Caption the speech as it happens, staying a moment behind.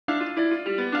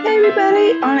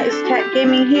everybody, Onyx Cat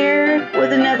Gaming here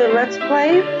with another Let's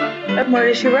Play of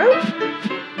Murder, She Wrote.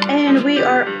 And we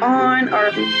are on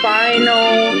our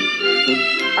final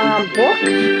book,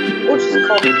 which is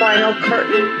called Final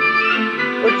Curtain,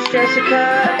 with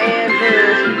Jessica and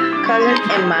her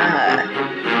cousin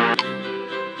Emma.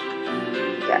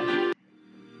 Yeah.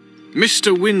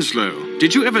 Mr. Winslow,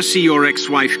 did you ever see your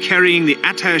ex-wife carrying the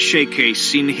attaché case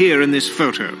seen here in this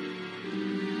photo?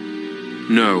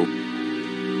 No.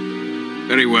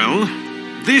 Very well.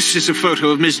 This is a photo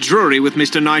of Miss Drury with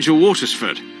Mr. Nigel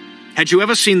Watersford. Had you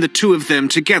ever seen the two of them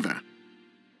together?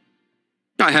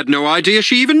 I had no idea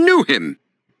she even knew him.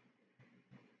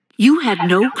 You had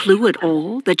no clue at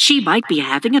all that she might be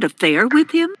having an affair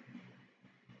with him?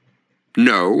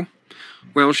 No.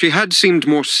 Well, she had seemed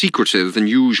more secretive than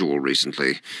usual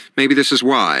recently. Maybe this is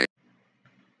why.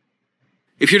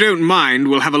 If you don't mind,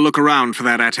 we'll have a look around for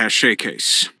that attaché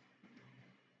case.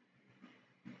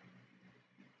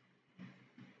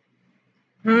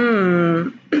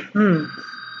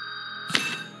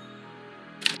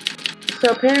 So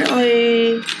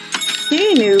apparently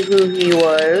he knew who he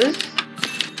was.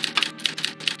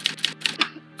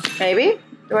 Maybe?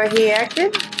 The way he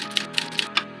acted?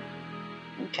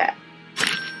 Okay.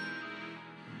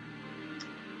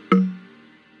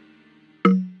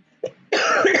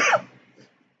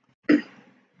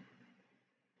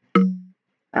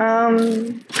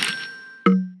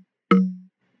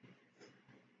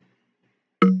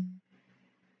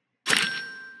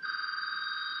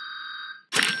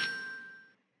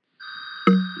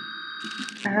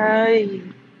 I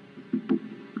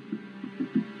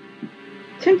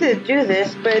tempted to do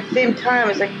this, but at the same time,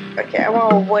 it's like, okay, I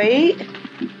want to wait.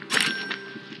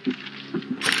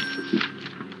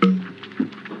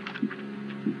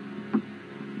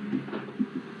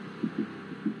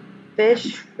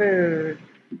 Fish food.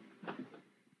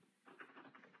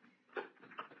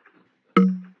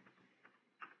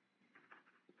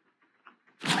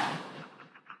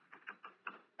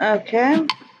 Okay.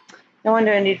 No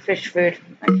wonder I need fish food.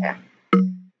 Okay.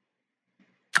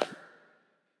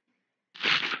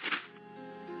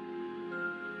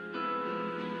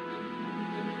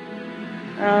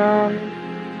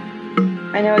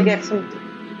 I know I got some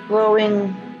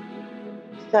glowing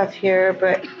stuff here,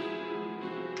 but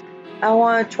I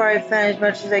want to try to find as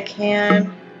much as I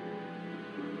can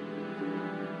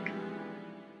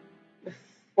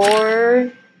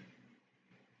before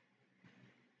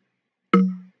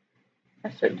I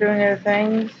start doing other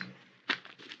things.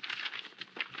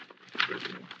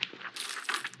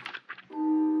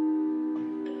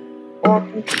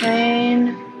 Walking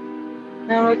cane.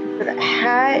 Now I'm looking for the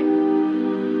hat,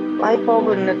 light bulb,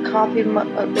 and the coffee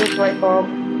mug. There's light bulb.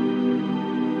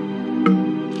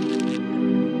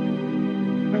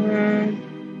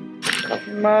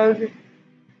 Coffee mug.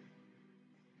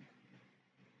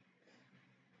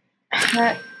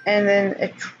 Hat, and then a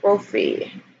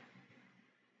trophy.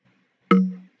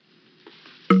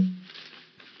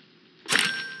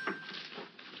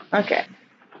 Okay.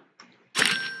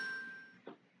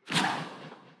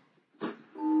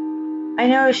 I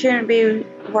know I shouldn't be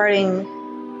writing,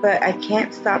 but I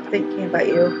can't stop thinking about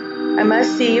you. I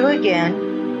must see you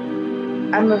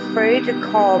again. I'm afraid to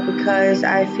call because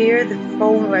I fear the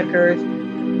phone records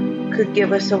could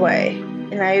give us away,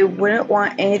 and I wouldn't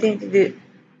want anything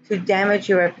to damage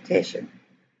your reputation.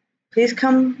 Please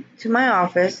come to my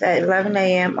office at 11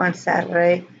 a.m. on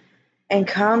Saturday and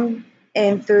come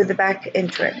in through the back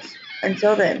entrance.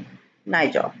 Until then,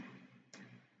 Nigel.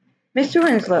 Mr.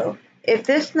 Winslow, if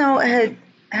this note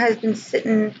has been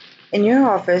sitting in your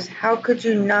office, how could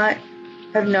you not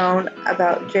have known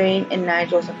about Jane and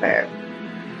Nigel's affair?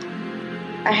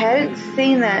 I hadn't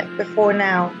seen that before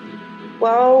now.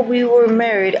 While we were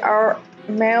married, our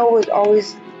mail was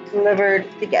always delivered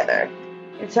together,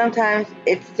 and sometimes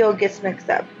it still gets mixed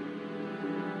up.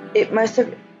 It must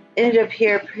have ended up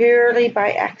here purely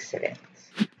by accident.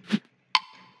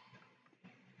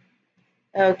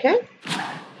 Okay.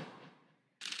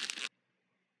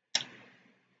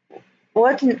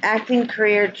 What an acting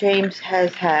career James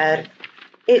has had.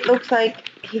 It looks like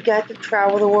he got to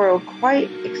travel the world quite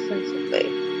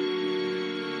extensively.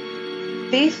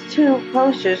 These two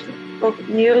posters look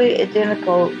nearly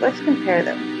identical. Let's compare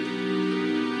them.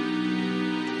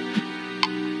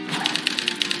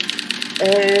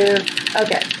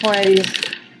 Okay, one of these.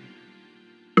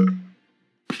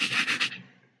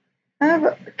 I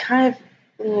have kind of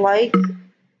like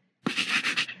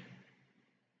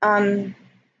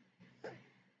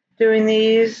doing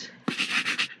these.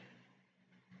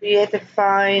 You have to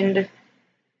find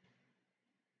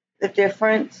the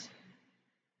difference.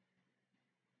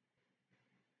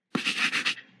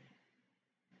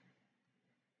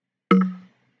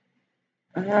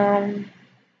 How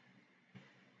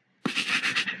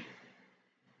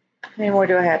many more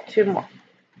do I have? 2 more.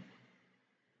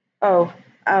 Oh,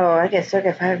 I guess I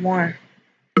got 5 more.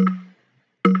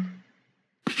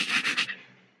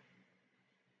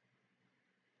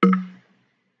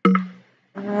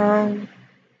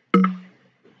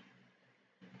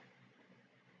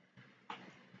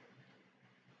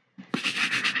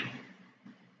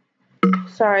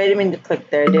 Sorry, I didn't mean to click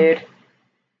there, dude.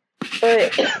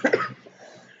 But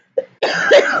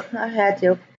I had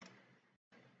to.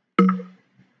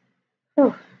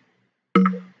 Whew.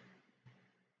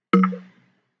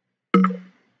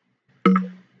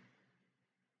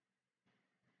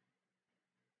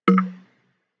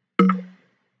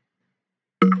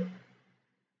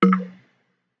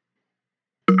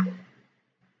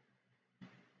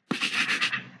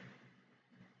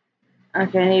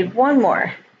 Okay, I need 1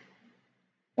 more.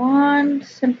 One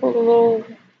simple little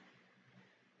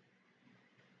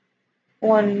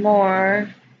 1 more.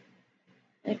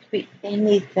 It could be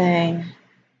anything.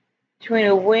 Between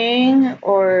a wing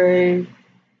or a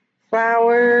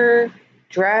flower,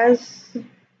 dress.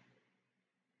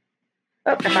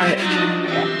 Oh, I found it.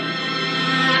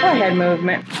 Yeah. Forehead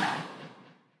movement.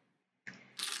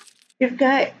 You've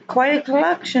got quite a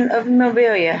collection of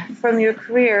memorabilia from your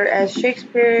career as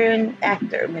Shakespearean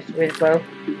actor, Mr. Winslow.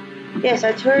 Yes,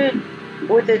 I toured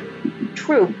with a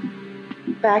troupe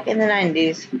back in the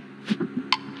 90s.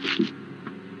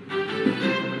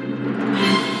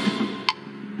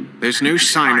 There's no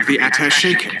sign of the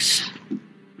attaché case.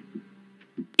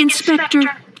 Inspector,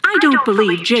 I don't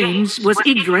believe James was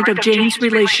ignorant of Jane's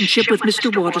relationship with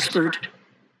Mr. Watersford.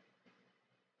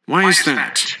 Why is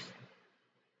that?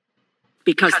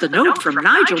 Because the note from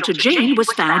Nigel to Jane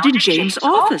was found in Jane's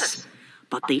office,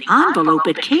 but the envelope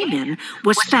it came in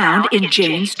was found in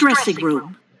Jane's dressing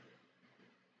room.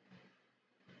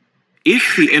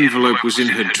 If the envelope was in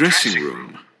her dressing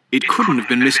room, it couldn't have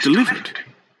been misdelivered.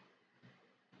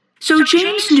 So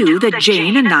James knew that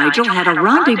Jane and Nigel had a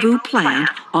rendezvous planned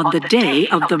on the day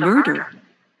of the murder.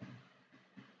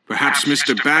 Perhaps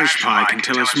Mr. Bajpai can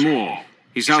tell us more.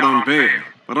 He's out on bail,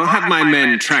 but I'll have my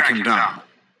men track him down.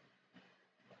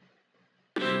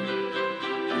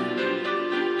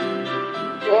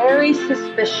 Very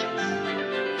suspicious,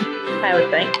 I would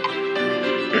think.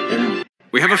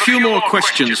 We have a few more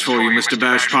questions for you, Mr.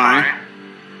 Bajpai.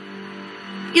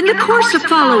 In the course of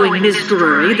following Miss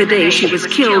Drury the day she was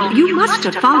killed, you must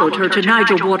have followed her to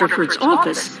Nigel Waterford's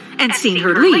office and seen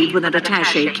her leave with an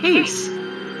attaché case.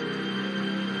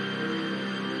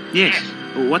 Yes.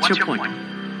 What's your point?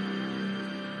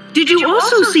 Did you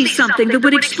also see something that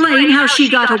would explain how she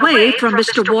got away from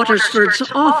Mr. Watersford's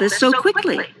office so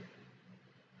quickly?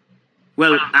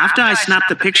 Well, after I snapped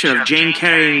the picture of Jane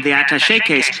carrying the attaché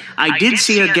case, I did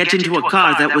see her get into a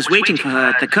car that was waiting for her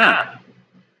at the curb.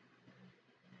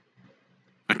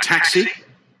 A taxi?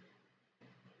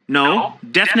 No,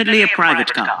 definitely a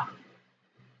private car.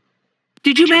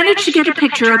 Did you manage to get a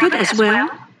picture of it as well?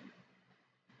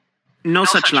 No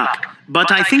such luck,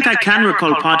 but I think I can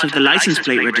recall part of the license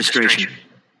plate registration.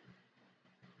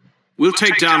 We'll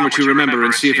take down what you remember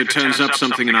and see if it turns up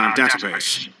something in our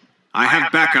database. I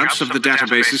have backups of the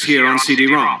databases here on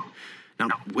CD-ROM. Now,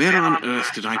 where on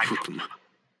earth did I put them?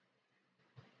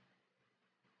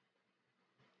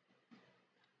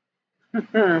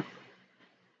 The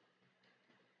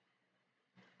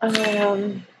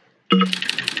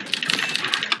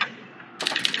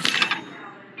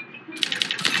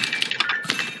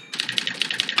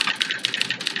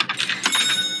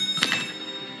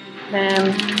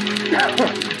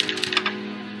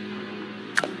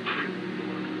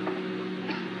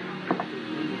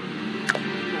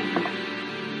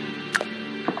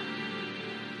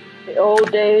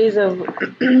old days of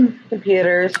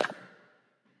computers.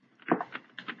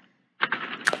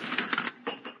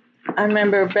 I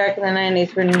remember back in the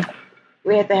 90s when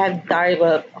we had to have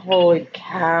dial-up. Holy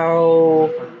cow.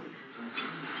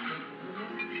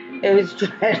 It was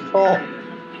dreadful.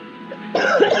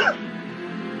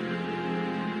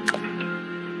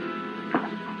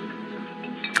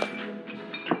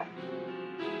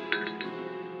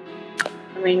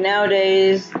 I mean,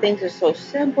 nowadays, things are so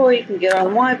simple. You can get on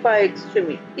Wi-Fi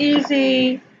extremely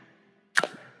easy.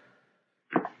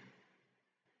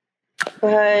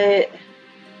 But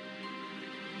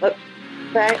look,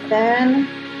 back then,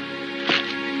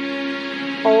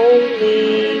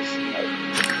 holy smoke.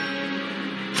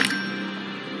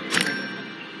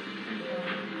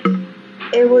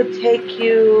 It would take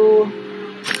you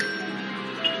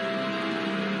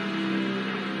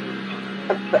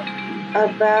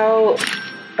about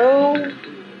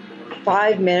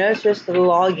 5 minutes just to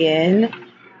log in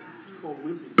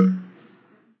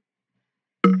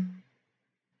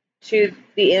To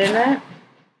the internet.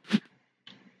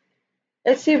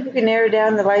 Let's see if we can narrow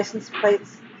down the license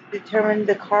plates to determine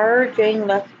the car Jane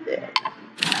left in.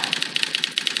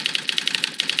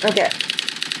 Okay.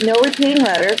 No repeating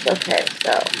letters. Okay,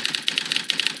 so.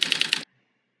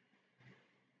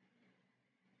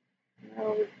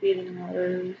 No repeating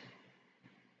letters.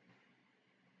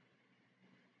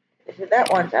 So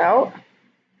that one's out.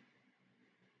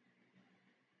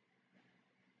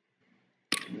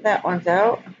 That one's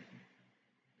out.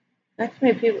 Not too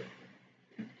many people.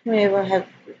 Too many people have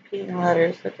repeating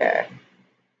letters. Okay.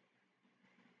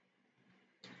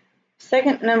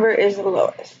 Second number is the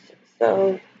lowest.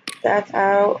 So that's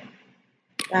out.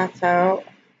 That's out.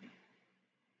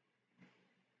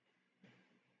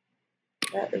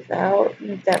 That is out.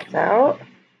 That's out.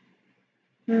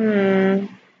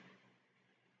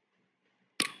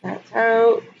 That's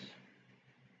out.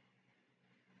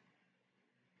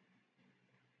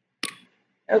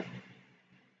 Nope.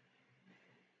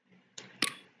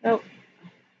 Nope.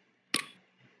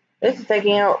 This is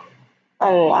taking out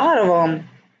a lot of them.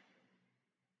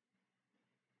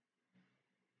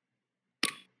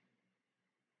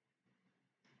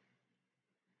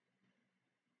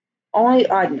 Only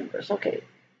odd numbers. Okay.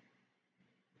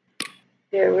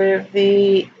 Get rid of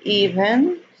the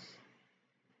evens.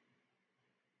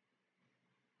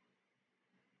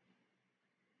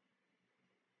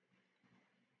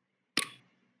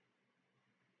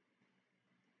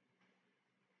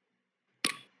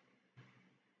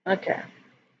 Okay.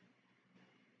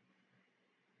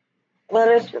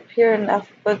 Letters appear in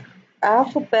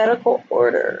alphabetical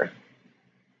order.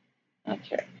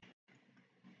 Okay.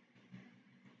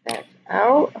 That's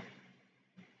out.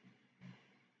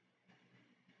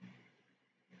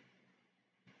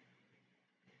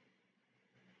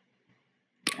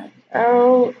 That's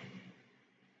out.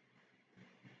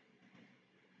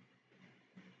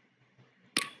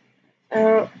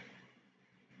 Out.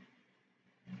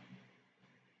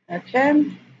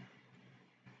 Okay.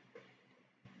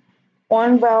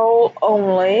 One vowel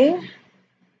only.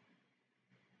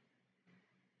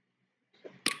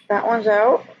 That one's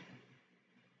out.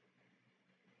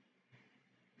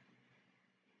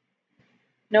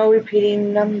 No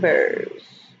repeating numbers.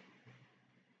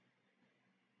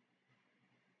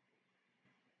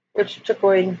 Which took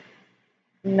away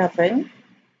nothing.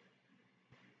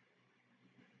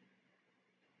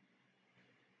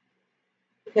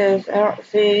 Because I don't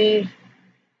see.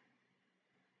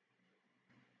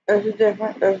 Those are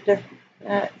different. Those are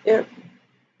different. Yep.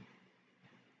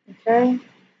 Okay.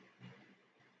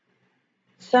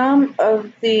 Sum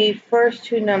of the first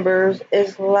two numbers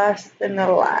is less than the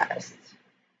last.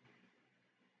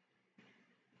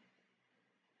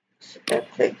 So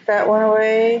let's take that one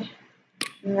away.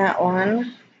 And that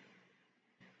one.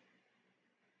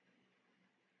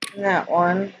 And that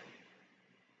one.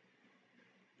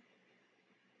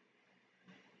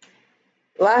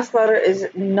 Last letter is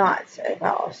not a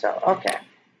vowel, so okay.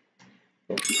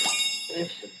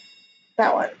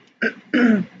 That one.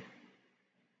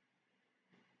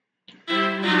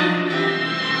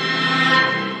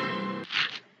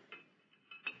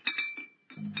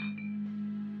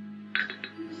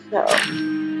 So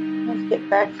let's get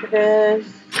back to this.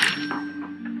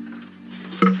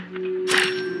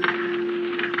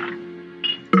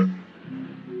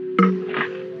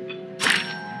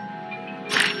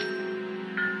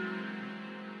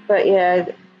 But yeah,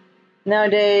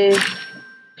 nowadays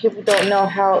people don't know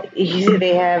how easy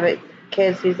they have it.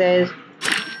 Kids these days.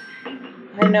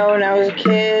 I know when I was a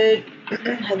kid, I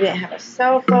didn't have a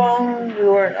cell phone. We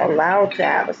weren't allowed to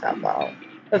have a cell phone.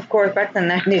 Of course, back in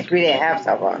the 90s, we didn't have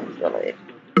cell phones, really.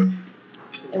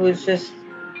 It was just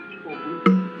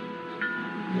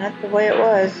not the way it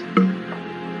was.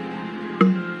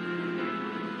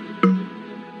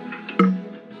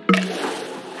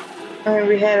 I mean,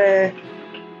 we had a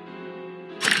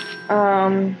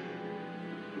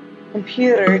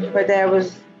computer. My dad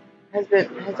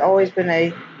has always been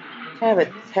a kind of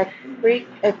a tech freak,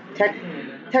 tech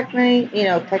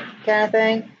kind of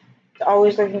thing. He's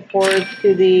always looking forward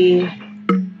to the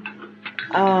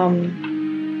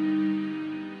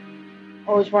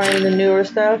always wanting the newer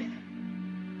stuff.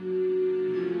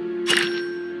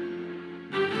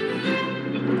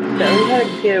 So we had a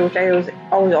computer which I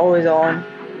was always on.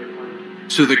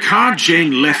 So the car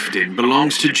Jane left in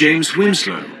belongs to James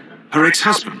Winslow, her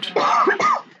ex-husband.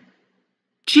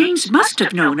 James must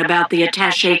have known about the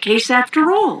attaché case after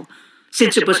all,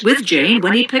 since it was with Jane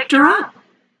when he picked her up.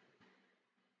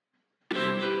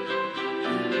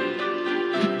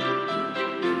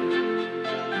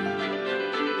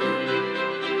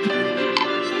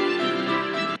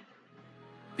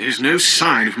 There's no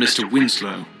sign of Mr.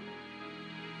 Winslow.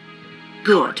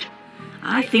 Good.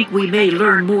 I think we may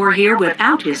learn more here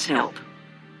without his help.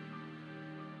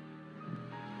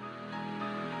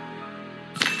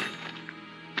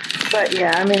 But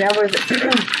yeah, I mean, I've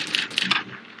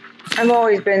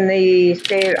always been the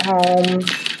stay-at-home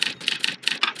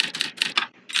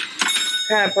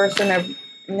kind of person. I've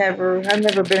never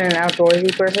been an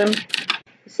outdoorsy person.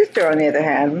 My sister, on the other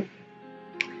hand,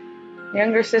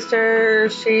 younger sister,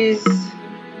 she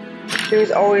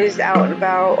was always out and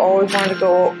about, always wanted to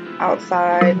go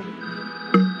outside.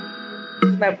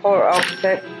 She's my polar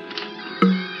opposite.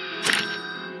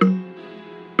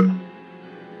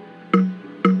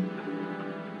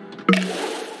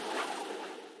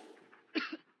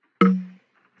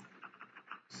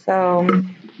 So,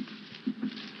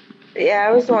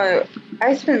 yeah,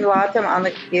 I spent a lot of time on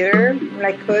the computer when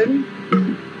I could.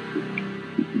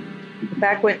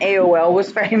 Back when AOL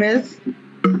was famous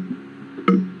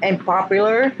and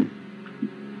popular.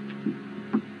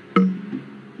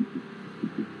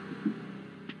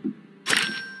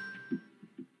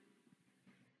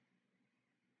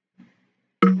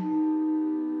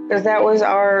 Because that was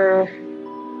our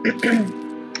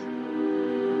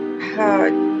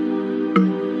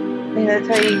that's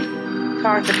how you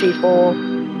talk to people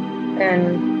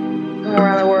and from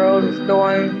around the world. Just go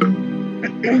on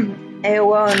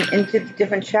AOL and into the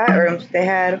different chat rooms they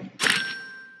had.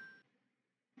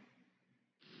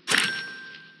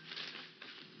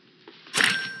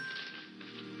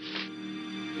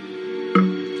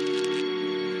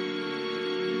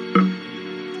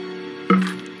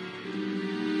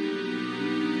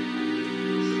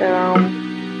 So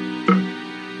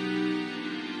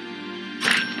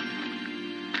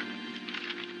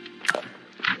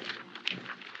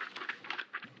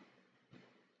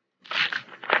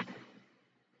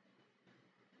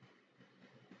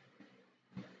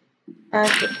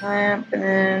that's the clamp, and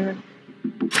then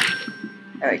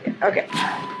there we go. Okay.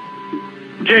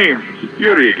 James,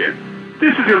 Yuri again.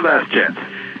 This is your last chance.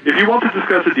 If you want to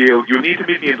discuss a deal, you'll need to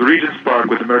meet me in the Regent's Park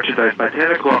with the merchandise by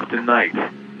 10 o'clock tonight.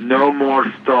 No more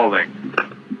stalling.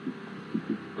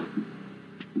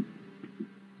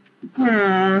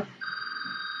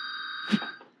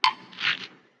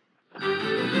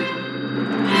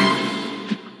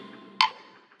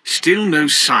 Still no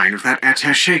sign of that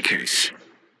attaché case.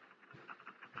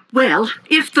 Well,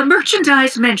 if the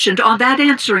merchandise mentioned on that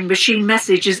answering machine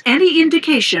message is any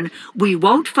indication, we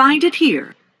won't find it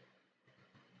here.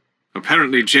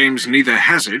 Apparently James neither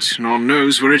has it nor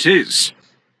knows where it is.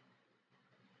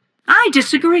 I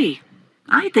disagree.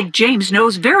 I think James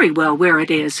knows very well where it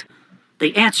is.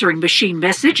 The answering machine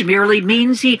message merely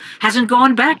means he hasn't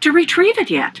gone back to retrieve it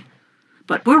yet.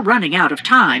 But we're running out of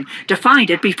time to find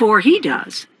it before he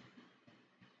does.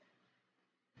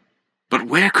 But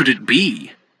where could it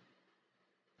be?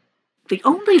 The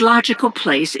only logical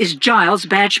place is Giles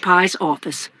Badgepie's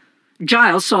office.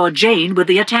 Giles saw Jane with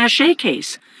the attaché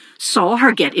case, saw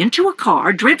her get into a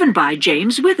car driven by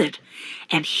James with it,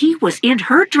 and he was in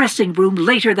her dressing room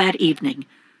later that evening.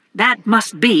 That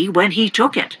must be when he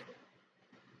took it.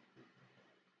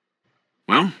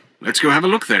 Well, let's go have a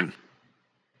look then.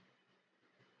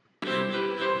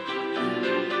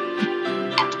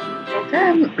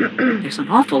 Okay. There's an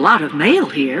awful lot of mail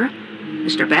here.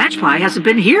 Mr. Badgepie hasn't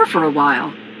been here for a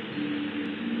while.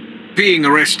 Being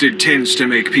arrested tends to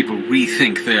make people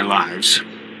rethink their lives.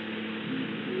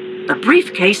 The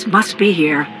briefcase must be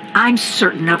here. I'm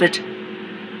certain of it.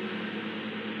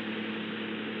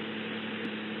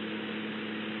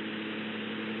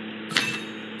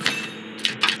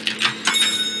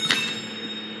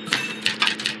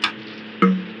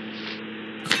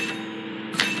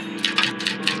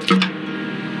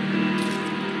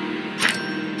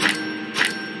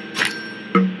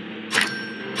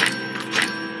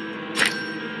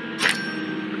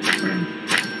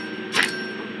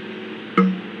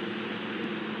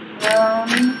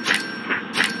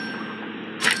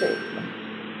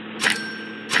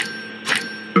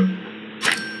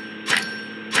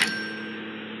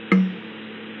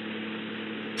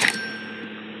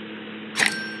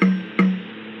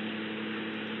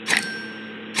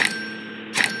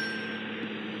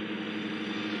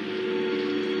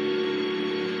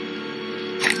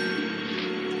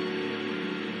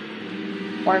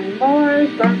 One more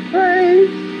surprise.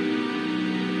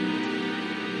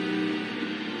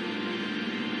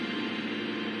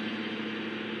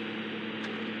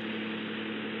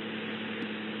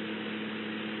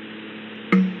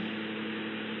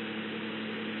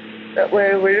 But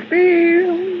where would it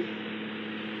be?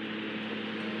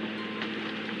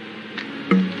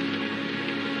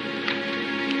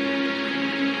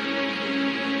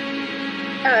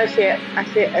 Oh, I see it. I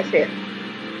see it. I see it.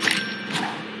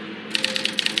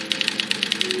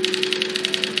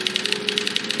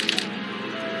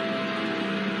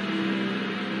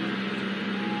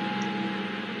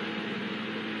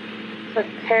 The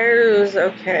pairs,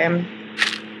 okay.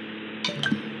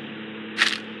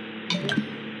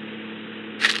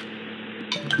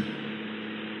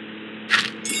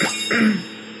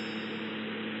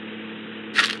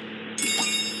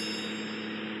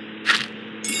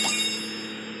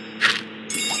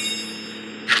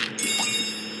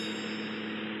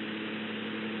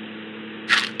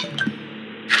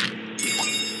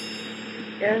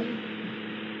 Yeah.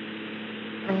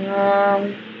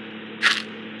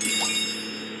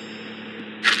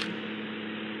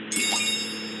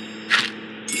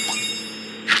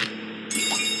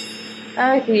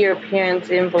 I like the Europeans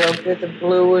envelope with the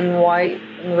blue and white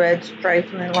and red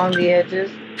stripes along the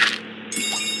edges.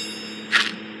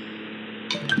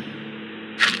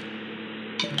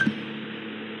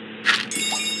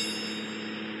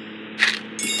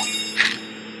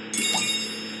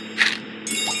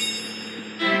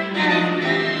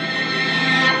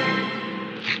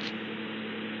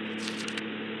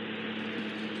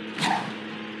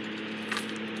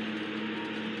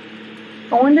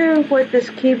 I wonder what this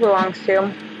key belongs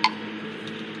to.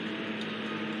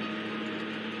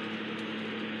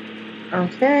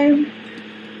 Okay.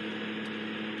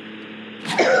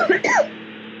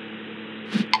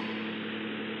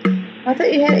 I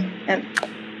thought you had it.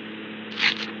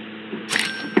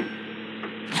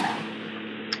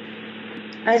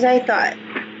 As I thought,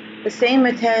 the same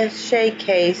attaché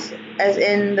case as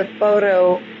in the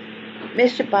photo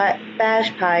Mr.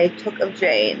 Bashpie took of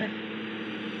Jane.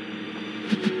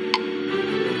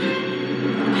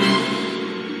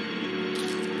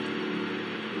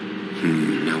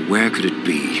 Now where could it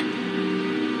be?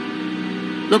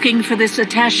 Looking for this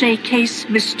attaché case,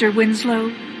 Mr.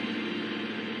 Winslow?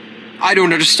 I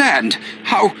don't understand.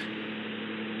 How...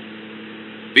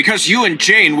 Because you and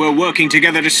Jane were working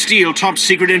together to steal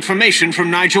top-secret information from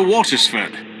Nigel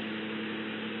Watersford.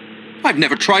 I've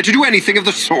never tried to do anything of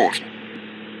the sort.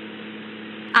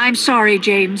 I'm sorry,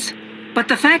 James, but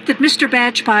the fact that Mr.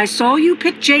 Bashpie saw you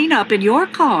pick Jane up in your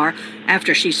car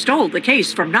after she stole the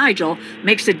case from Nigel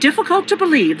makes it difficult to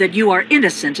believe that you are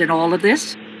innocent in all of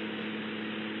this.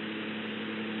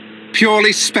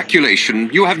 Purely speculation.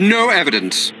 You have no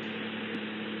evidence.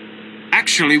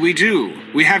 Actually, we do.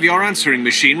 We have your answering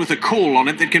machine with a call on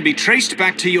it that can be traced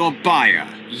back to your buyer,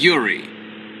 Yuri.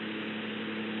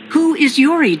 Who is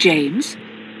Yuri, James?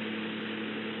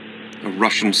 A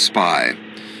Russian spy.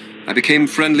 I became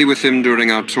friendly with him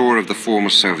during our tour of the former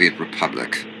Soviet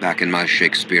Republic, back in my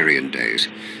Shakespearean days.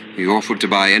 He offered to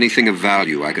buy anything of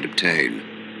value I could obtain.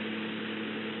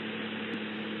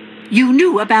 You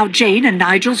knew about Jane and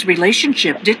Nigel's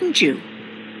relationship, didn't you?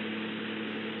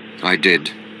 I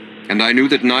did. And I knew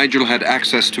that Nigel had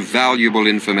access to valuable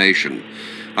information.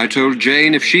 I told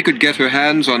Jane if she could get her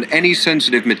hands on any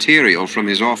sensitive material from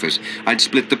his office, I'd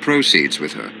split the proceeds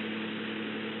with her.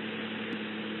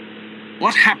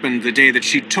 What happened the day that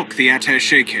she took the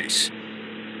attaché case?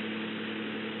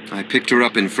 I picked her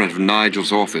up in front of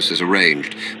Nigel's office as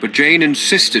arranged, but Jane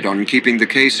insisted on keeping the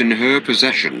case in her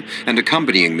possession and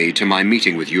accompanying me to my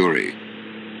meeting with Yuri.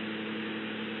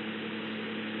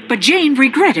 But Jane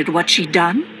regretted what she'd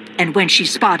done, and when she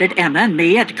spotted Emma and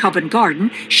me at Covent Garden,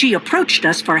 she approached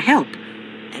us for help.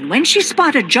 And when she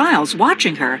spotted Giles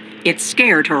watching her, it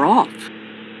scared her off.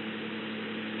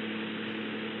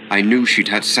 I knew she'd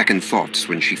had second thoughts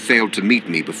when she failed to meet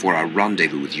me before our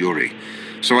rendezvous with Yuri,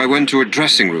 so I went to a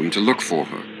dressing room to look for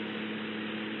her.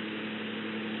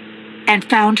 And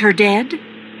found her dead?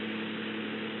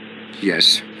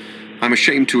 Yes. I'm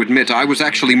ashamed to admit I was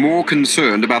actually more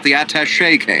concerned about the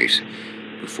attaché case.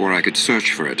 Before I could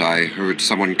search for it, I heard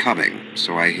someone coming,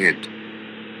 so I hid.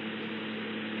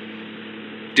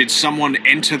 Did someone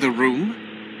enter the room?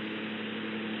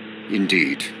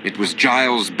 Indeed. It was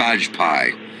Giles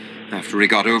Bashpie. After he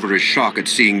got over his shock at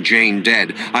seeing Jane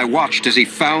dead, I watched as he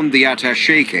found the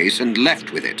attaché case and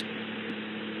left with it.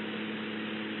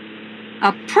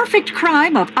 A perfect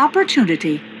crime of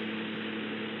opportunity.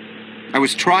 I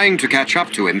was trying to catch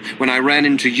up to him when I ran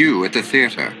into you at the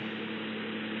theater.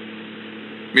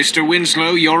 Mr.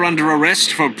 Winslow, you're under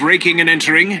arrest for breaking and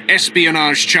entering,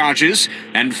 espionage charges,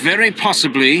 and very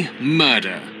possibly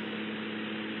murder.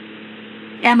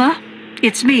 Emma,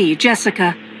 it's me,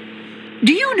 Jessica.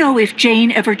 Do you know if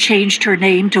Jane ever changed her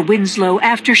name to Winslow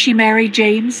after she married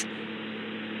James?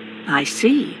 I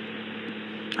see.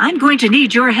 I'm going to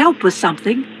need your help with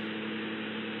something.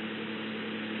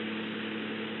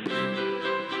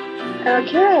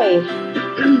 Okay.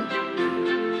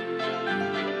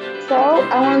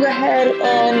 I want to go ahead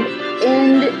and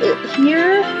end it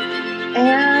here.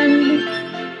 And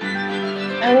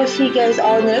I will see you guys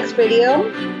all in the next video.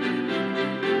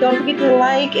 Don't forget to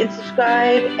like and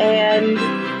subscribe and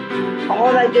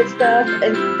all that good stuff.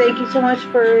 And thank you so much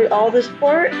for all the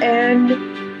support.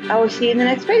 And I will see you in the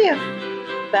next video.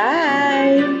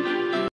 Bye.